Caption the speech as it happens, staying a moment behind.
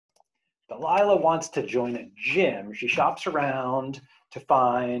Delilah wants to join a gym. She shops around to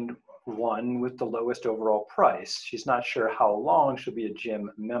find one with the lowest overall price. She's not sure how long she'll be a gym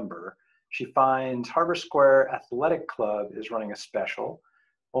member. She finds Harbor Square Athletic Club is running a special.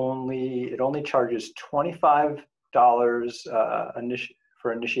 It only charges $25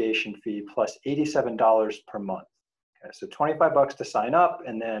 for initiation fee plus $87 per month. Okay, so $25 to sign up,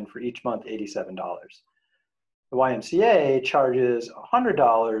 and then for each month, $87. The YMCA charges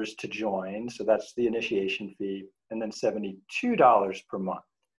 $100 to join, so that's the initiation fee, and then $72 per month.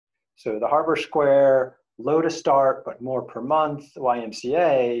 So the Harbor Square, low to start, but more per month. The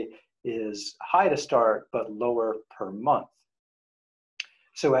YMCA is high to start, but lower per month.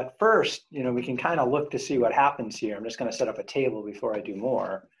 So at first, we can kind of look to see what happens here. I'm just going to set up a table before I do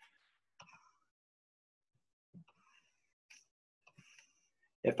more.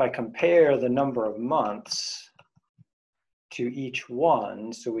 If I compare the number of months to each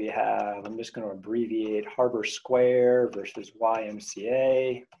one, so we have, I'm just going to abbreviate Harbor Square versus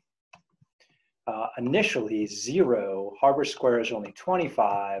YMCA. Initially 0, Harbor Square is only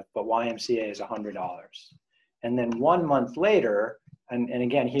 $25, but YMCA is $100. And then 1 month later, and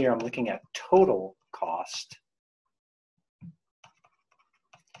again here I'm looking at total cost,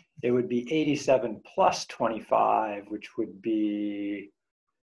 it would be 87 plus 25, which would be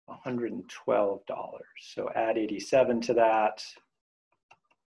 $112. So add 87 to that,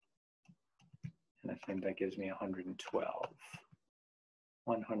 and I think that gives me 112.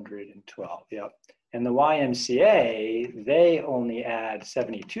 112, yep. And the YMCA, they only add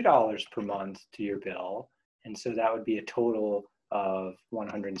 $72 per month to your bill, and so that would be a total of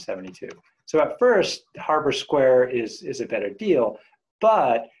 172. So at first, Harbor Square is a better deal,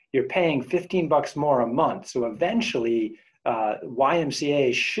 but you're paying $15 more a month. So eventually,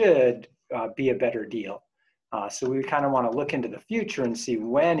 YMCA should be a better deal. So we kind of want to look into the future and see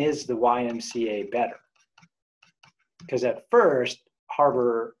when is the YMCA better. Because at first,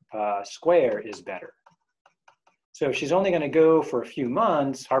 Harbor Square is better. So if she's only going to go for a few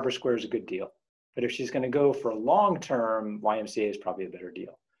months, Harbor Square is a good deal. But if she's going to go for a long term, YMCA is probably a better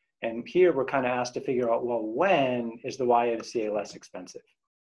deal. And here we're kind of asked to figure out, well, when is the YMCA less expensive?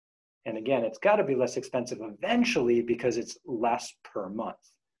 And again, it's got to be less expensive eventually because it's less per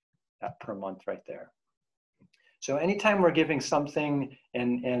month. That per month right there. So anytime we're giving something,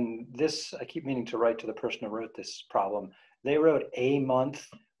 and this, I keep meaning to write to the person who wrote this problem, they wrote a month,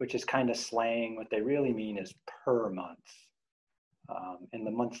 which is kind of slang. What they really mean is per month. And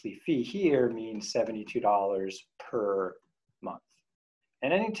the monthly fee here means $72 per month.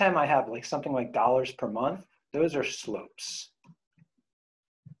 And anytime I have like something like dollars per month, those are slopes.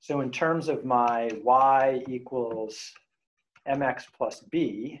 So in terms of my y equals mx plus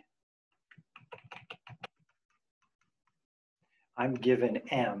b, I'm given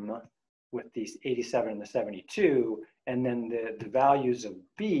m with these 87 and the 72, and then the values of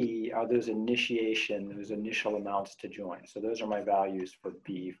b are those initial amounts to join. So those are my values for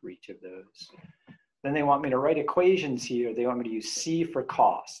b for each of those. Then they want me to write equations here. They want me to use c for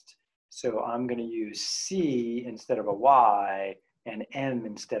cost. So I'm going to use c instead of a y and m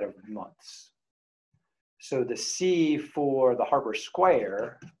instead of months. So the c for the Harbor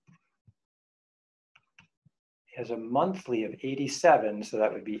Square has a monthly of 87, so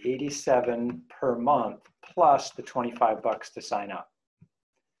that would be 87 per month plus the $25 to sign up.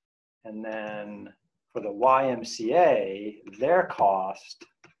 And then for the YMCA, their cost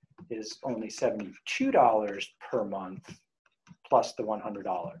is only $72 per month plus the $100.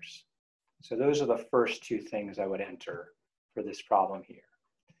 So those are the first two things I would enter for this problem here.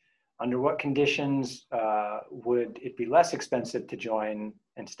 Under what conditions would it be less expensive to join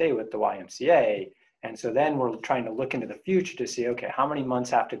and stay with the YMCA? And so then we're trying to look into the future to see, okay, how many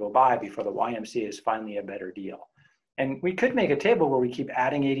months have to go by before the YMCA is finally a better deal? And we could make a table where we keep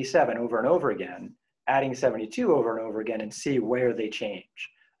adding 87 over and over again, adding 72 over and over again, and see where they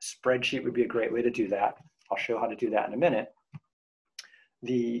change. A spreadsheet would be a great way to do that. I'll show how to do that in a minute.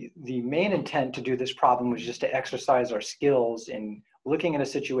 The main intent to do this problem was just to exercise our skills in looking at a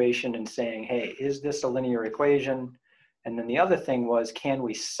situation and saying, hey, is this a linear equation? And then the other thing was, can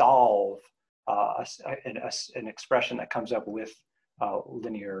we solve an expression that comes up with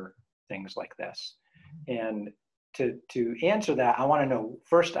linear things like this? And to answer that, I want to know,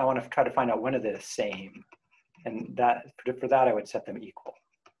 first I want to try to find out when are they the same. And for that I would set them equal.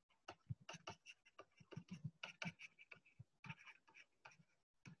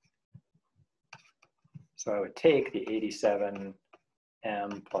 So I would take the 87m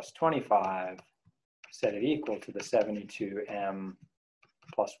plus 25, set it equal to the 72m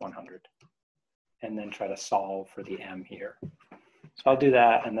plus 100. And then try to solve for the m here. So I'll do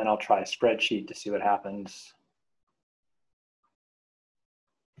that, and then I'll try a spreadsheet to see what happens.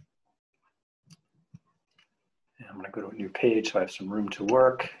 And I'm going to go to a new page so I have some room to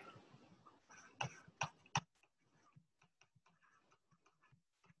work.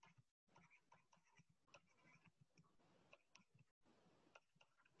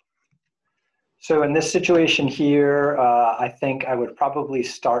 So in this situation here, I think I would probably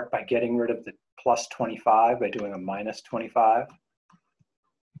start by getting rid of the plus 25 by doing a minus 25.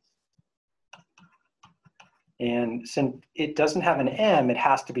 And since it doesn't have an M, it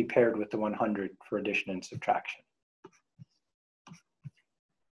has to be paired with the 100 for addition and subtraction.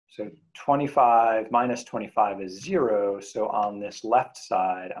 So 25 minus 25 is 0. So on this left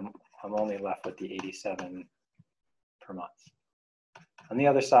side, I'm only left with the 87 per month. On the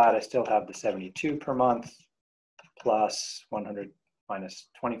other side, I still have the 72 per month plus 100 minus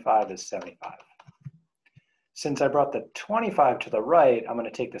 25 is 75. Since I brought the 25 to the right, I'm going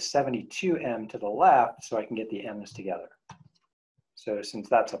to take the 72M to the left so I can get the M's together. So since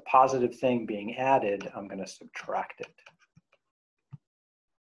that's a positive thing being added, I'm going to subtract it.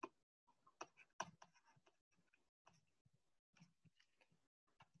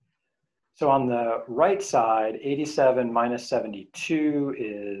 So on the right side, 87 minus 72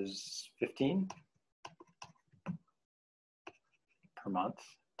 is 15 per month,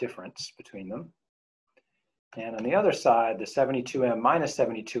 difference between them. And on the other side, the 72M minus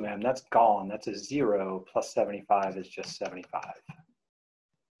 72M, that's gone. That's a 0 plus 75 is just 75.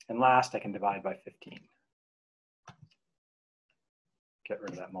 And last, I can divide by 15. Get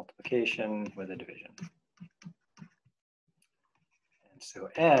rid of that multiplication with a division. So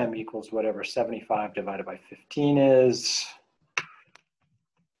M equals whatever 75 divided by 15 is.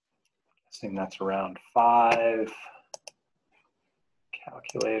 Guessing that's around 5.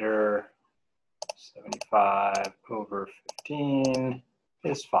 Calculator, 75 over 15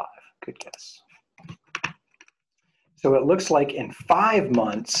 is 5. Good guess. So it looks like in 5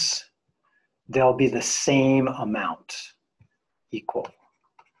 months, they'll be the same amount, equal.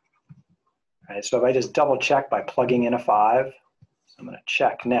 All right, so if I just double check by plugging in a 5, I'm going to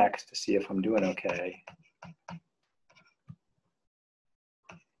check next to see if I'm doing okay.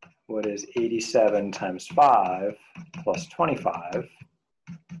 What is 87 times 5 plus 25?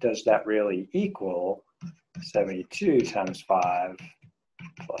 Does that really equal 72 times 5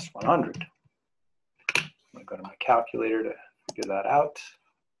 plus 100? I'm going to go to my calculator to figure that out.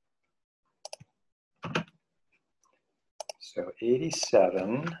 So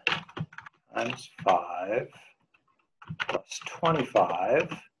 87 times 5 plus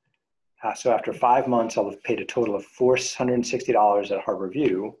 25. So after 5 months, I'll have paid a total of $460 at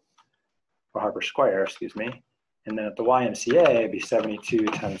Harborview, or Harbor Square, excuse me. And then at the YMCA, it'd be 72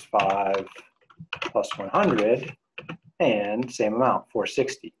 times 5 plus 100, and same amount,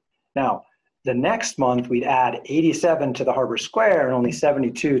 460. Now, the next month, we'd add 87 to the Harbor Square and only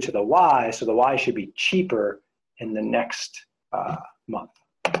 72 to the Y, so the Y should be cheaper in the next month.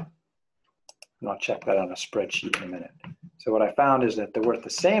 And I'll check that on a spreadsheet in a minute. So what I found is that they're worth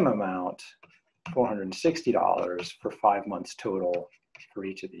the same amount, $460 for 5 months total for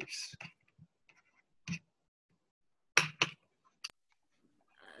each of these.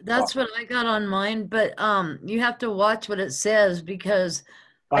 That's what I got on mine, but you have to watch what it says because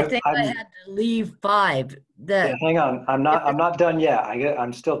I think I had to leave 5. Yeah, hang on, I'm not done yet.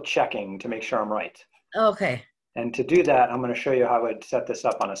 I'm still checking to make sure I'm right. Okay. And to do that, I'm going to show you how I'd set this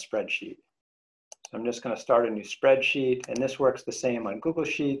up on a spreadsheet. So I'm just going to start a new spreadsheet, and this works the same on Google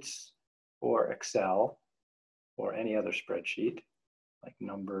Sheets or Excel or any other spreadsheet, like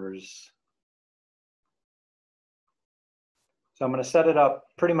numbers. So I'm going to set it up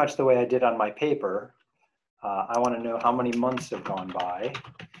pretty much the way I did on my paper. I want to know how many months have gone by.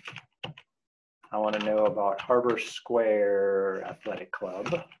 I want to know about Harbor Square Athletic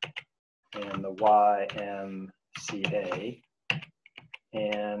Club and the YMCA.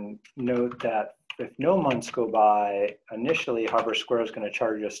 And note that if no months go by, initially Harbor Square is going to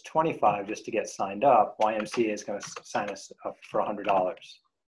charge us $25 just to get signed up. YMCA is going to sign us up for $100.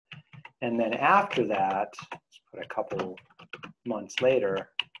 And then after that, let's put a couple months later,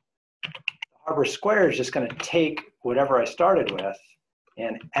 Harbor Square is just going to take whatever I started with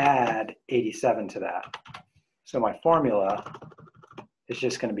and add 87 to that. So my formula is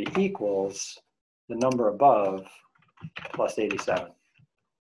just going to be equals the number above plus 87.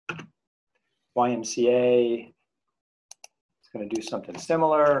 YMCA is going to do something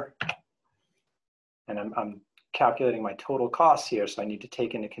similar. And I'm calculating my total costs here, so I need to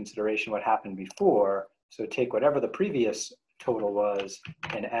take into consideration what happened before. So take whatever the previous total was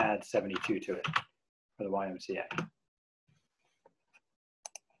and add 72 to it for the YMCA.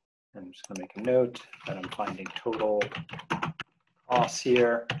 I'm just gonna make a note that I'm finding total costs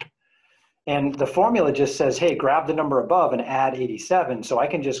here. And the formula just says, hey, grab the number above and add 87. So I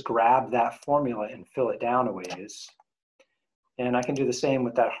can just grab that formula and fill it down a ways. And I can do the same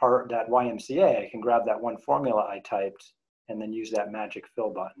with that YMCA. I can grab that one formula I typed and then use that magic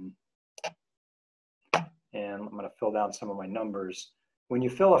fill button. And I'm going to fill down some of my numbers. When you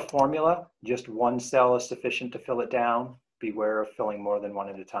fill a formula, just one cell is sufficient to fill it down. Beware of filling more than one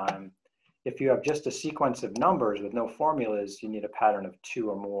at a time. If you have just a sequence of numbers with no formulas, you need a pattern of 2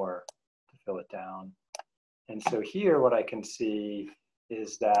 or more to fill it down. And so here what I can see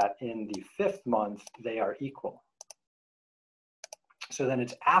is that in the 5th month, they are equal. So then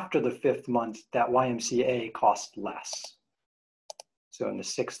it's after the 5th month that YMCA costs less. So in the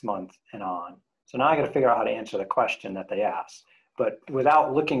 6th month and on. So now I got to figure out how to answer the question that they asked. But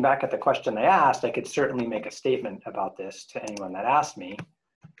without looking back at the question they asked, I could certainly make a statement about this to anyone that asked me.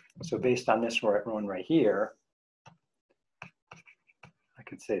 So based on this one right here, I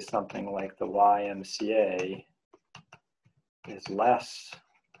could say something like the YMCA is less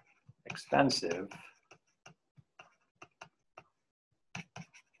expensive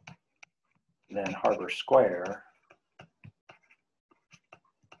than Harbor Square.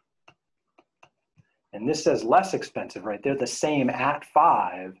 And this says less expensive, right? They're the same at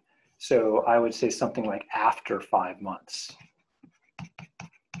 5. So I would say something like after 5 months.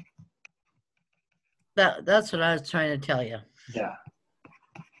 That's what I was trying to tell you. Yeah,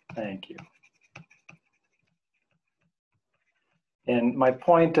 thank you. And my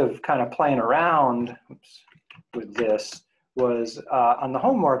point of kind of playing around with this was on the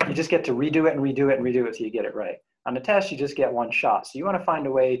homework, you just get to redo it and redo it and redo it till you get it right. On the test, you just get one shot. So you want to find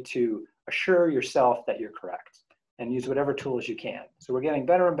a way to assure yourself that you're correct and use whatever tools you can. So we're getting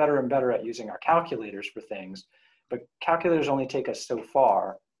better and better and better at using our calculators for things, but calculators only take us so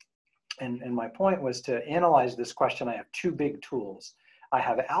far. And my point was to analyze this question. I have 2 big tools. I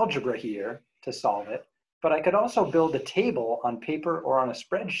have algebra here to solve it, but I could also build a table on paper or on a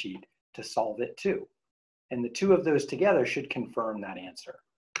spreadsheet to solve it too. And the 2 of those together should confirm that answer.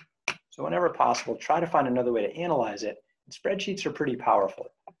 So whenever possible, try to find another way to analyze it. And spreadsheets are pretty powerful.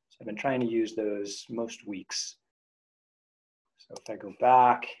 So I've been trying to use those most weeks. So if I go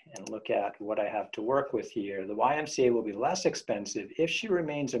back and look at what I have to work with here, the YMCA will be less expensive if she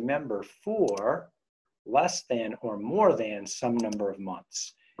remains a member for less than or more than some number of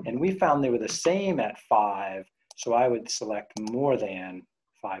months. And we found they were the same at 5, so I would select more than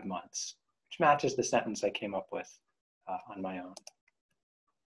 5 months, which matches the sentence I came up with on my own.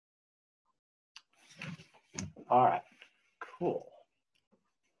 All right, cool.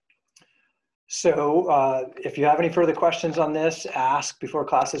 So if you have any further questions on this, ask before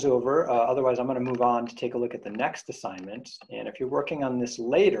class is over. Otherwise, I'm going to move on to take a look at the next assignment. And if you're working on this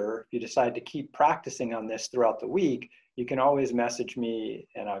later, if you decide to keep practicing on this throughout the week, you can always message me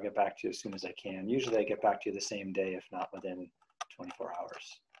and I'll get back to you as soon as I can. Usually I get back to you the same day, if not within 24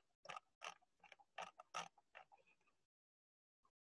 hours.